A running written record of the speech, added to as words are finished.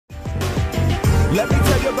Let me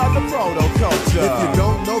tell you about the protoculture. If you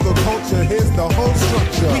don't know the culture, here's the whole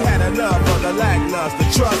structure. We had enough of the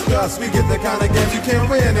lackluster. Trust us, we get the kind of games you can't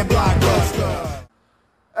win in Blockbuster.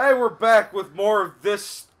 Hey, we're back with more of this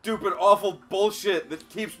stupid, awful bullshit that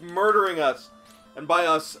keeps murdering us. And by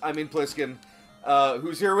us, I mean Pliskin.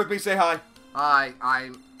 Who's here with me? Say hi. Hi,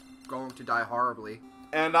 I'm going to die horribly.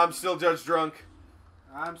 And I'm still Judge Drunk.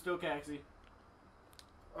 I'm still Caxie.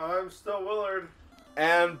 I'm still Willard.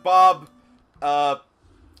 And Bob,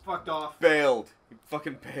 Fucked off. bailed. He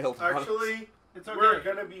fucking bailed on us. Actually, It's okay. we're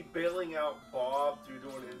going to be bailing out Bob due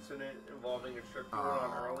to an incident involving a trip we went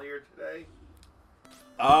on earlier today.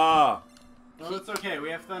 Ah. Well, it's okay. We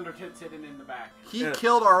have Thunder Tits hidden in the back. He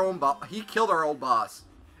killed our own he killed our old boss.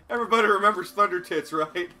 Everybody remembers Thunder Tits,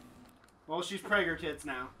 right? Well, she's Prager Tits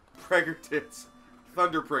now. Prager Tits.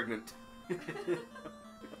 Thunder pregnant.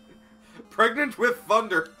 Pregnant with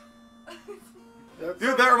thunder.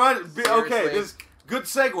 Dude, that reminds me. Okay, this good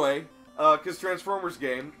segue. Cause Transformers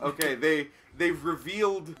game. Okay, they've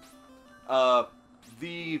revealed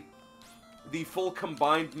the full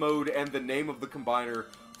combined mode and the name of the combiner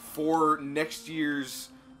for next year's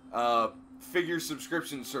figure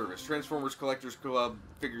subscription service. Transformers Collectors Club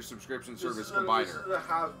figure subscription service combiner. This is a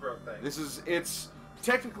Hasbro thing. It's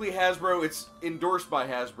technically Hasbro. It's endorsed by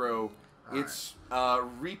Hasbro. It's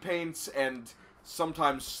repaints and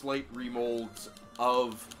sometimes slight remolds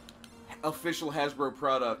of official Hasbro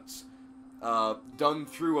products done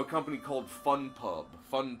through a company called Fun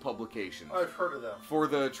Publications. I've heard of them. For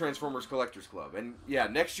the Transformers Collectors Club. And yeah,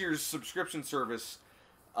 next year's subscription service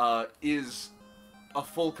is a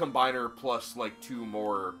full combiner plus like 2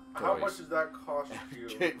 more toys. How much does that cost you?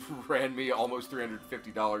 It ran me almost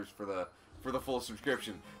 $350 for the full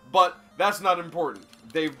subscription. But that's not important.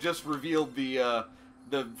 They've just revealed the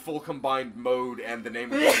full combined mode and the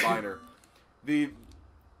name of the combiner.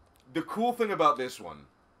 The cool thing about this one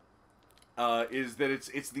is that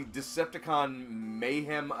it's the Decepticon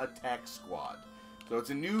Mayhem Attack Squad. So it's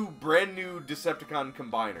a brand new Decepticon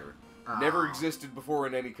combiner. Never existed before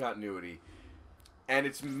in any continuity. And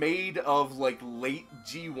it's made of like late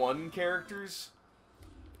G1 characters.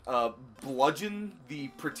 Bludgeon, the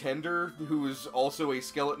Pretender, who is also a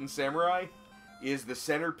skeleton samurai, is the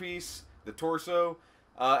centerpiece, the torso.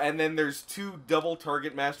 And then there's 2 double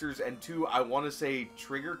target masters and 2, I want to say,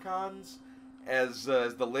 trigger cons as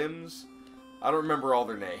the limbs. I don't remember all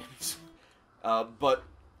their names. But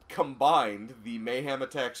combined, the Mayhem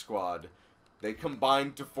Attack Squad, they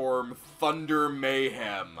combined to form Thunder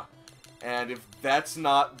Mayhem. And if that's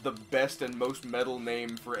not the best and most metal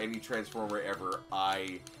name for any Transformer ever,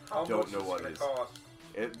 I don't know what is. Cost?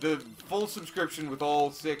 The full subscription with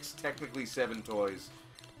all 6, technically 7 toys,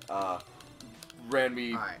 ran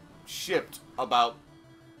me shipped about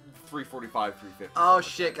 $345, $350. Oh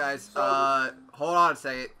shit, guys! Hold on a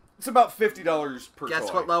second. It's about $50 per toy.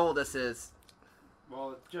 Guess what level this is?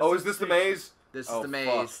 Well, just Oh, is this the maze? This is Oh, the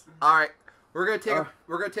maze. All right, we're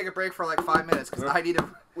gonna take a break for like 5 minutes because I need to.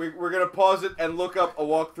 We're gonna pause it and look up a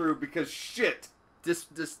walkthrough because shit. This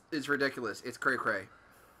is ridiculous. It's cray cray.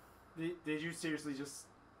 Did you seriously just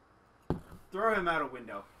throw him out a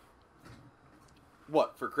window?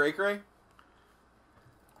 What, for Cray Cray?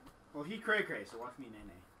 Well, he cray cray, so watch me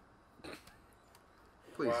nay.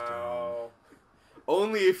 Please Wow.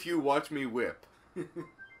 Only if you watch me whip.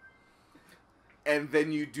 And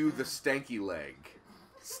then you do the stanky leg.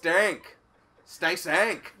 Stank!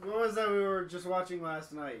 Stank! What was that we were just watching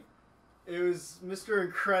last night? It was Mr.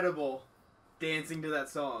 Incredible dancing to that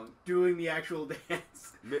song, doing the actual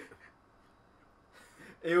dance.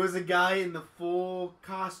 It was a guy in the full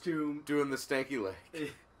costume Doing the stanky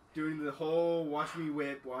leg. doing the whole watch me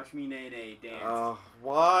whip, watch me nay nay dance.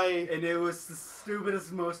 Why? And it was the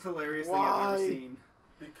stupidest, most hilarious thing I've ever seen.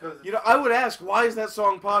 Because You know, I would ask, why is that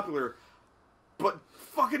song popular? But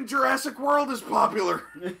fucking Jurassic World is popular.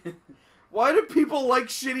 Why do people like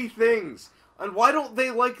shitty things? And why don't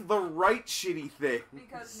they like the right shitty things?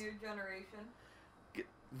 Because new generation.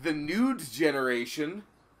 The nude generation.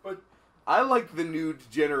 But I like the nude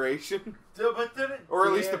generation. but didn't Or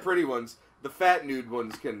at least the Dan- pretty ones. The fat nude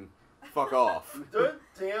ones can fuck off. Didn't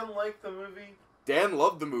Dan like the movie? Dan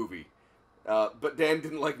loved the movie. But Dan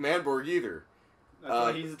didn't like Manborg either. That's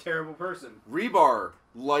why he's a terrible person. Rebar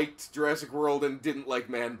liked Jurassic World and didn't like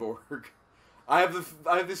Manborg. I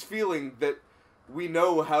have this feeling that we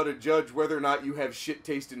know how to judge whether or not you have shit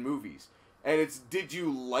taste in movies. And it's, did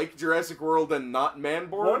you like Jurassic World and not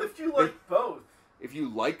Manborg? What if you like both? If you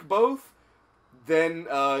like both, then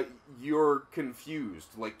you're confused,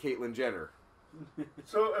 like Caitlyn Jenner.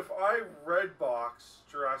 So if I red box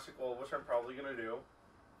Jurassic World, which I'm probably gonna do,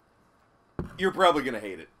 You're probably gonna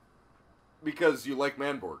hate it. Because you like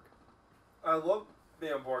Manborg. I love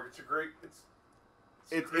B.O.R.G. It's a great.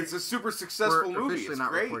 It's a super successful We're movie. officially It's not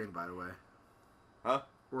great. recording, by the way. Huh?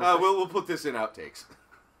 We're We'll put this in outtakes.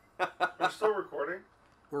 We're still recording.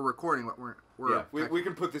 We're recording, but we're Yeah, we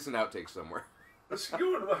can put this in outtakes somewhere. Let's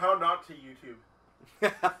go into how not to YouTube.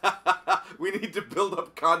 We need to build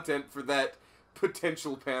up content for that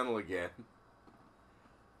potential panel again.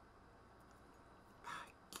 I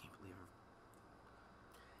can't believe it.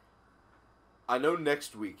 I know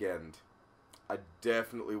next weekend, I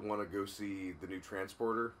definitely want to go see the new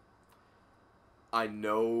Transporter. I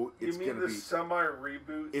know it's you mean gonna the be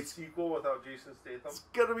semi-reboot sequel without Jason Statham? It's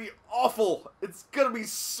gonna be awful. It's gonna be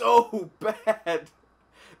so bad.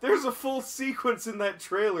 There's a full sequence in that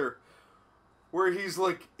trailer where he's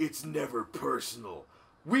like, "It's never personal.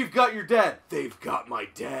 We've got your dad. They've got my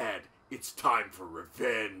dad. It's time for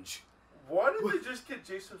revenge." Why did they just get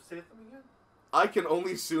Jason Statham again? I can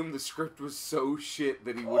only assume the script was so shit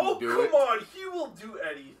that he wouldn't do it. Oh, come on. He will do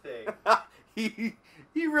anything.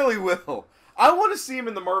 He really will. I want to see him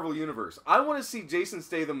in the Marvel Universe. I want to see Jason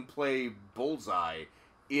Statham play Bullseye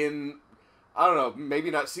in, I don't know,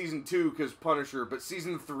 maybe not Season 2 because Punisher, but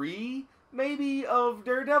Season 3, maybe, of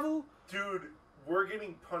Daredevil? Dude, we're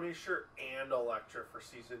getting Punisher and Elektra for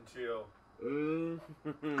Season 2.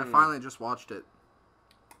 I finally just watched it.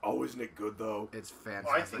 Oh, isn't it good, though? It's I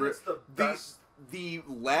fantastic. think it's the best. The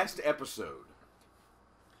last episode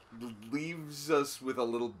leaves us with a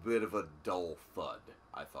little bit of a dull thud,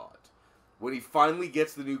 I thought. When he finally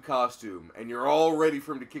gets the new costume, and you're all ready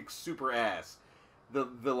for him to kick super ass,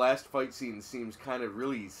 the last fight scene seems kind of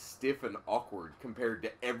really stiff and awkward compared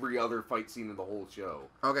to every other fight scene in the whole show.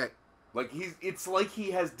 Okay. Like it's like he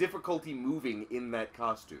has difficulty moving in that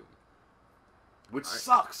costume, which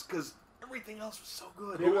sucks because everything else was so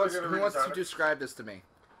good. Who wants to describe this to me?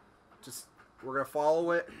 Just we're gonna follow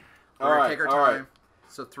it. We're All gonna right, take our all time. right.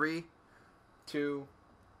 So 3, 2,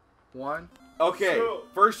 1. Okay, So-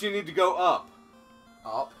 first you need to go up.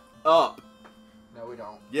 Up. Up. No, we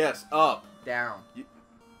don't. Yes, up. Down.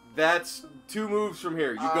 That's 2 moves from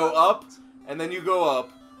here. You go up, and then you go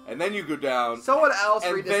up, and then you go down, Someone else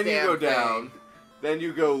and read this then you damn go thing. down, then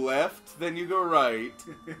you go left, then you go right.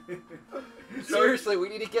 Seriously, we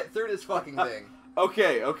need to get through this fucking thing.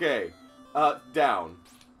 Okay. Down.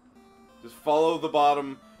 Just follow the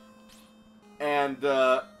bottom, and,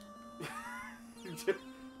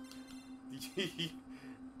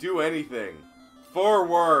 do anything.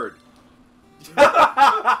 Forward.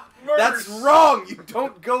 That's wrong! You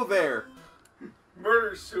don't go there!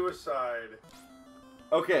 Murder-suicide.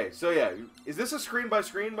 Okay, so yeah. Is this a screen by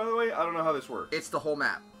screen, by the way? I don't know how this works. It's the whole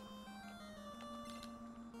map.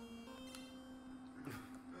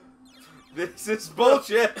 This is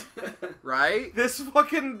bullshit! Right? This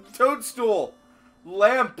fucking toadstool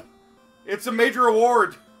lamp. It's a major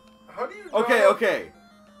award. How do you Okay.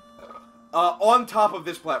 On top of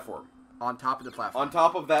this platform. On top of the platform. On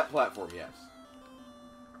top of that platform, yes.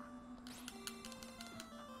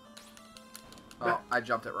 Oh, I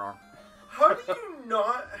jumped it wrong. How do you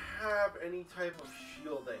not have any type of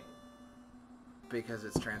shielding? Because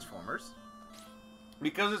it's Transformers.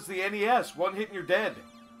 Because it's the NES. One hit and you're dead.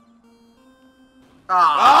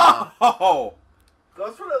 Ah! Oh!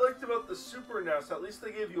 That's what I liked about the Super NES. At least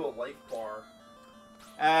they gave you a life bar.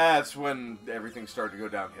 That's when everything started to go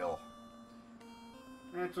downhill.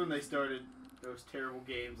 That's when they started those terrible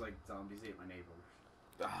games like Zombies Ate My Neighbors.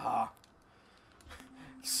 Ah.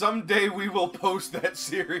 Someday we will post that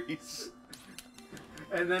series.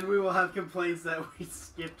 And then we will have complaints that we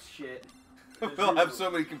skipped shit. We'll have so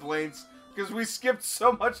many complaints because we skipped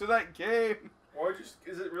so much of that game. Why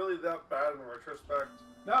is it really that bad in retrospect?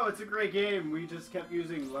 No, it's a great game. We just kept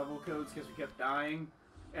using level codes because we kept dying,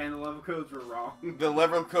 and the level codes were wrong. The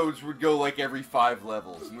level codes would go like every 5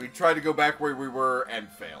 levels, and we'd try to go back where we were and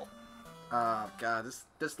fail. Oh, God,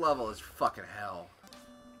 this level is fucking hell.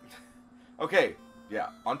 Okay, yeah,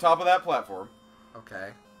 on top of that platform.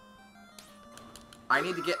 Okay. I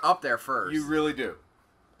need to get up there first. You really do.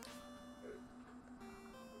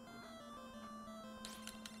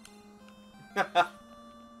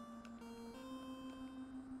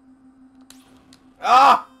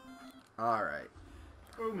 Ah! Alright.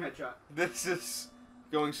 Boom, headshot. This is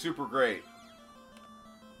going super great.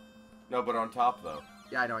 No, but on top, though.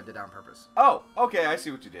 Yeah, I know I did that on purpose. Oh, okay, I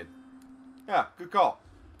see what you did. Yeah, good call.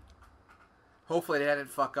 Hopefully they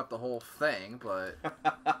didn't fuck up the whole thing, but...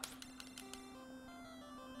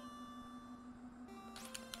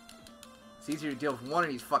 It's easier to deal with one of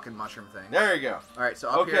these fucking mushroom things. There you go. Alright, so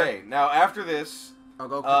up here... Okay, now after this, I'll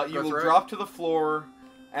go you go will through drop to the floor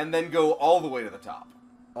and then go all the way to the top.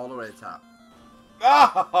 all the way to the top.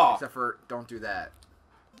 Ah! Except for don't do that.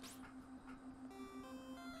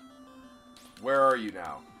 Where are you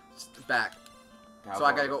now? Back. How So I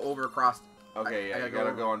far? gotta go over across. Okay, yeah, I you gotta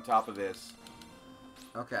gotta go go on top of this.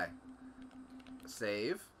 Okay.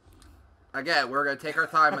 Save. Again, we're gonna take our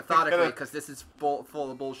time methodically because this is full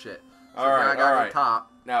of bullshit. So All right, now I gotta all go right.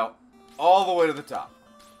 top. Now, all the way to the top.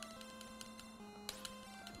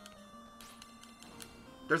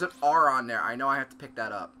 There's an R on there. I know I have to pick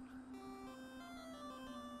that up.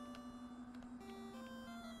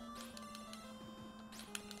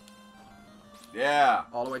 Yeah.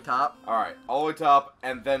 All the way top. All right, all the way top,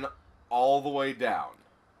 and then all the way down.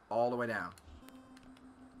 All the way down.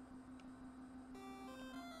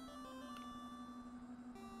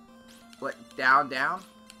 Like down?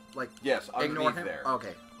 Like Yes, ignore underneath him? there.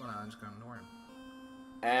 Okay. Well, I'm just gonna ignore him.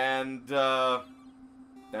 And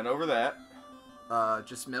then over that,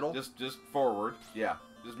 Just middle? just forward. Yeah,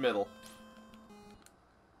 just middle.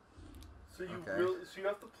 So you Okay. so you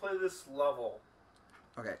have to play this level.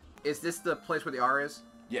 Okay. Is this the place where the R is?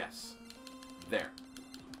 Yes. There.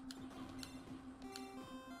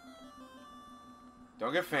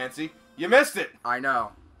 Don't get fancy. You missed it. I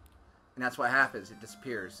know. And that's what happens. It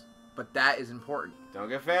disappears. But that is important. Don't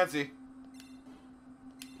get fancy.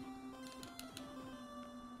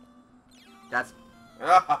 That's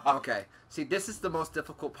okay. See, this is the most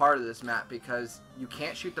difficult part of this map because you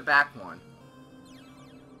can't shoot the back one.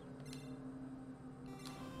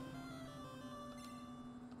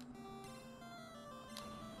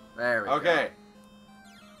 There we go. Okay.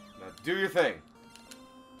 Now do your thing.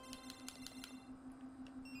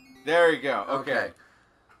 There you go. Okay.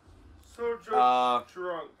 So, Drunk,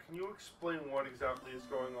 can you explain what exactly is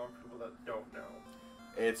going on for people that don't know?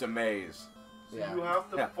 It's a maze. So Yeah. you have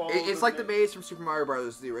to Yeah. follow. It's like the maze from Super Mario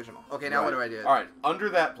Brothers, the original. Okay, now what do I do? All right. Under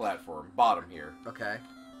that platform, bottom here, Okay,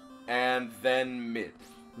 and then mid.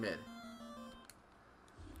 mid.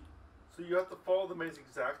 So you have to follow the maze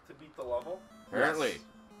exact to beat the level. Apparently. Yes.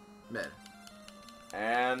 Mid.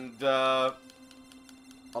 And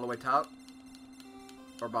All the way top?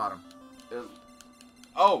 Or bottom?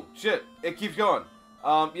 oh shit! It keeps going.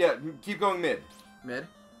 Yeah, keep going mid. Mid?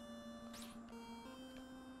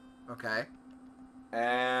 Okay.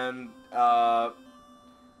 And down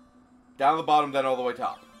the bottom, then all the way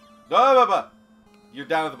top. Blah, blah, blah. You're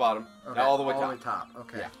down at the bottom. Okay. Now all the way all top. the way top.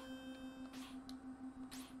 Okay. Yeah.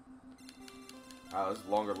 Wow, this is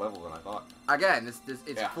a longer level than I thought. Again, it's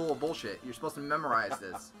Yeah. full of bullshit. You're supposed to memorize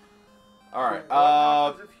this. All right. So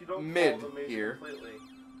what happens if you don't mid follow the maze here. completely?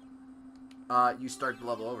 You start the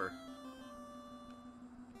level over.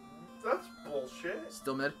 That's bullshit.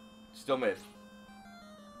 Still mid? Still mid.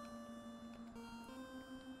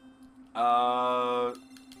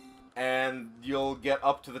 And you'll get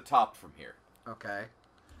up to the top from here. Okay.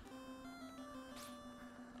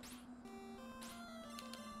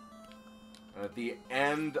 At the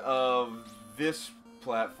end of this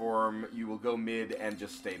platform, you will go mid and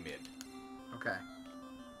just stay mid. Okay.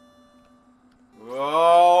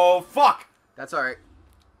 Oh, fuck! That's alright.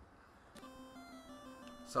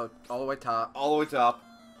 So, all the way top. All the way top.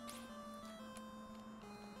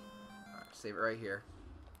 Alright, save it right here.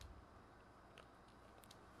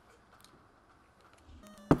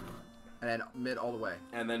 And then mid all the way.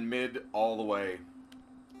 And then mid all the way.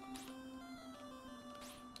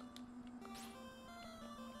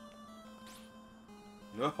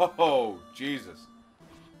 Oh, Jesus.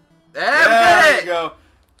 There you go.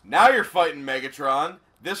 Now you're fighting Megatron.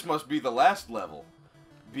 This must be the last level.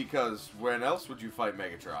 Because when else would you fight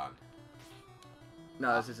Megatron?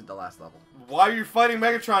 No, this isn't the last level. Why are you fighting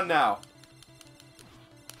Megatron now?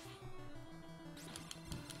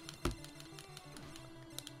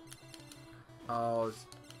 Oh, this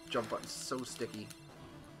jump button's so sticky.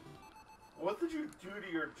 What did you do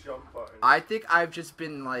to your jump button? I think I've just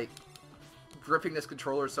been, like, gripping this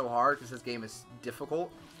controller so hard because this game is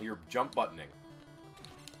difficult. You're jump buttoning.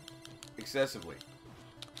 Excessively.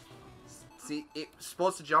 See, it was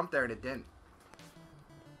supposed to jump there and it didn't.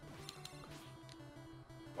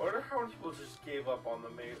 I wonder how many people just gave up on the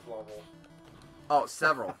maze level. Oh,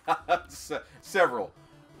 several. Several.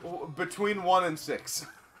 Between 1 and 6.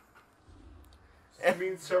 I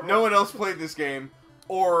mean, several. No one else played this game,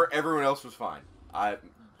 or everyone else was fine. I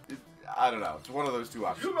don't know. It's one of those two Could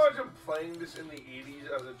options. you imagine playing this in the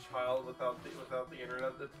 80s as a child without the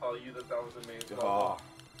internet to tell you that that was a maze level? Oh.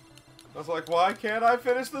 I was like, why can't I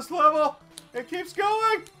finish this level? It keeps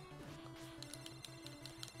going.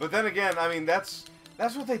 But then again, I mean, that's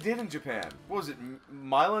what they did in Japan. What was it,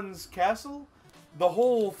 Milan's Castle? The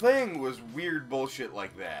whole thing was weird bullshit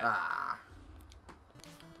like that. Ah.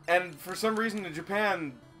 And for some reason in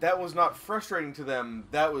Japan, that was not frustrating to them.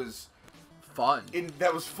 That was Fun.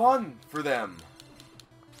 that was fun for them.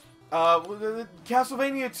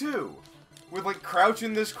 Castlevania 2, with like crouch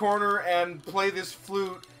in this corner and play this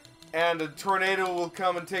flute, and a tornado will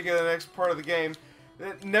come and take you to the next part of the game.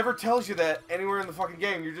 It never tells you that anywhere in the fucking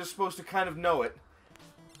game. You're just supposed to kind of know it.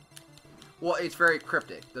 Well, it's very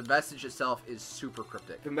cryptic. The message itself is super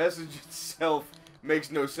cryptic. The message itself makes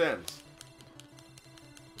no sense.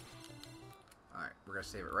 Alright, we're going to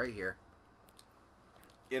save it right here.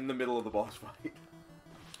 In the middle of the boss fight.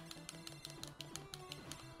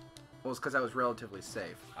 Well, it's because I was relatively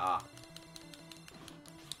safe. Ah.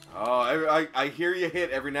 Oh, I hear you hit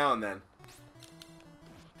every now and then.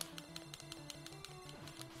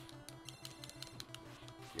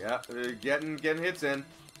 Yeah, getting hits in.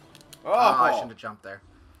 Oh, I shouldn't have jumped there.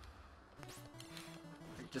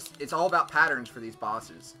 It's all about patterns for these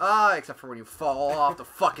bosses. Except for when you fall off the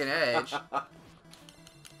fucking edge. I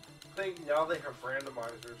think now they have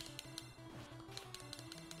randomizers.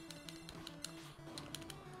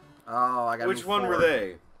 Oh, I got. Which one were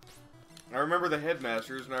they? I remember the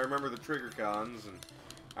headmasters, and I remember the trigger cons, and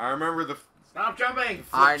I remember the Stop jumping!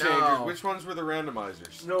 I flip know. changers. Which ones were the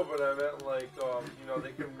randomizers? No, but I meant like, you know,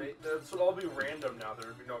 they can make this will all be random now. There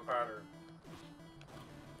would be no pattern.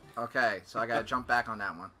 Okay, so I gotta jump back on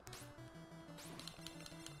that one.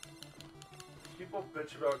 People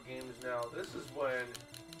bitch about games now. This is when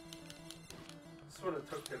it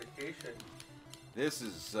took dedication. This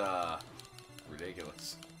is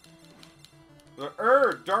ridiculous.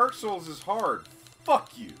 Dark Souls is hard.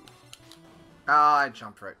 Fuck you. I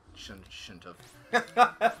jumped right. Shouldn't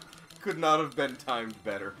have. Could not have been timed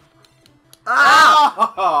better.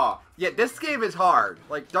 Ah! Yeah, this game is hard.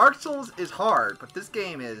 Like, Dark Souls is hard, but this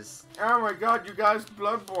game is... Oh my god, you guys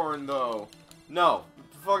Bloodborne, though. No.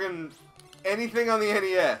 Fucking anything on the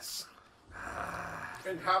NES.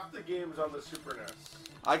 And half the games on the Super NES.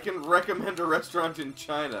 I can recommend a restaurant in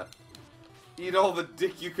China. Eat all the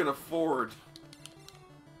dick you can afford.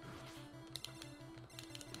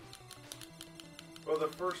 Well, the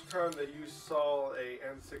first time that you saw a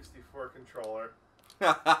N64 controller.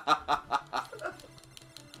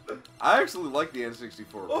 I actually like the N64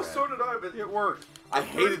 Oh, pad. so did I, but It worked. I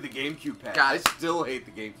hated the GameCube pad. Guys. I still hate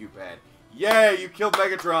the GameCube pad. Yay, you killed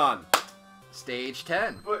Megatron. Stage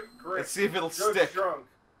 10. But great. Let's see if it'll Just stick. Drunk.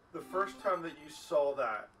 The first time that you saw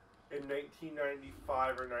that in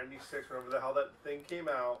 1995 or 96, whenever the hell that thing came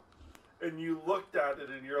out, and you looked at it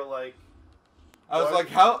and you're like, I was what? like,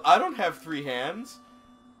 how? I don't have 3 hands.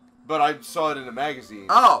 But I saw it in a magazine.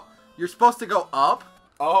 Oh, you're supposed to go up?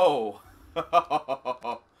 Oh.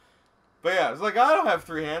 But yeah, it's like, I don't have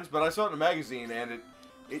 3 hands, but I saw it in a magazine, and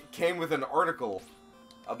it came with an article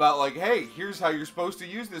about, like, hey, here's how you're supposed to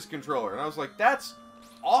use this controller. And I was like, that's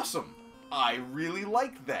awesome. I really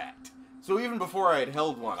like that. So even before I had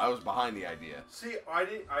held one, I was behind the idea. see, I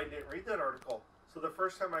didn't read that article. So the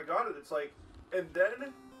first time I got it, it's like, and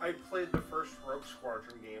then I played the first Rogue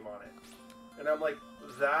Squadron game on it. And I'm like,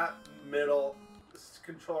 that middle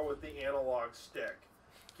controller with the analog stick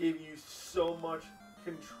gave you so much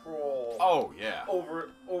control. Oh, yeah. Over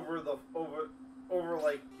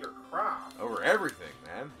like your craft. Over everything,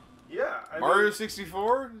 man. Yeah. I Mario mean,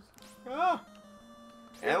 64? Ah.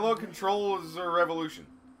 Analog control is a revolution.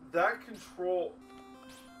 that control,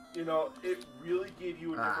 you know, it really gave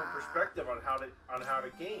you a different perspective on how to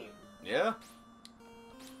game. Yeah.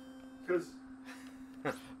 Because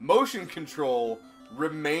Motion control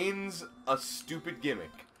remains a stupid gimmick,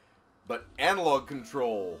 but analog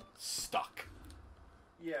control stuck.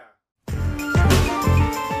 yeah.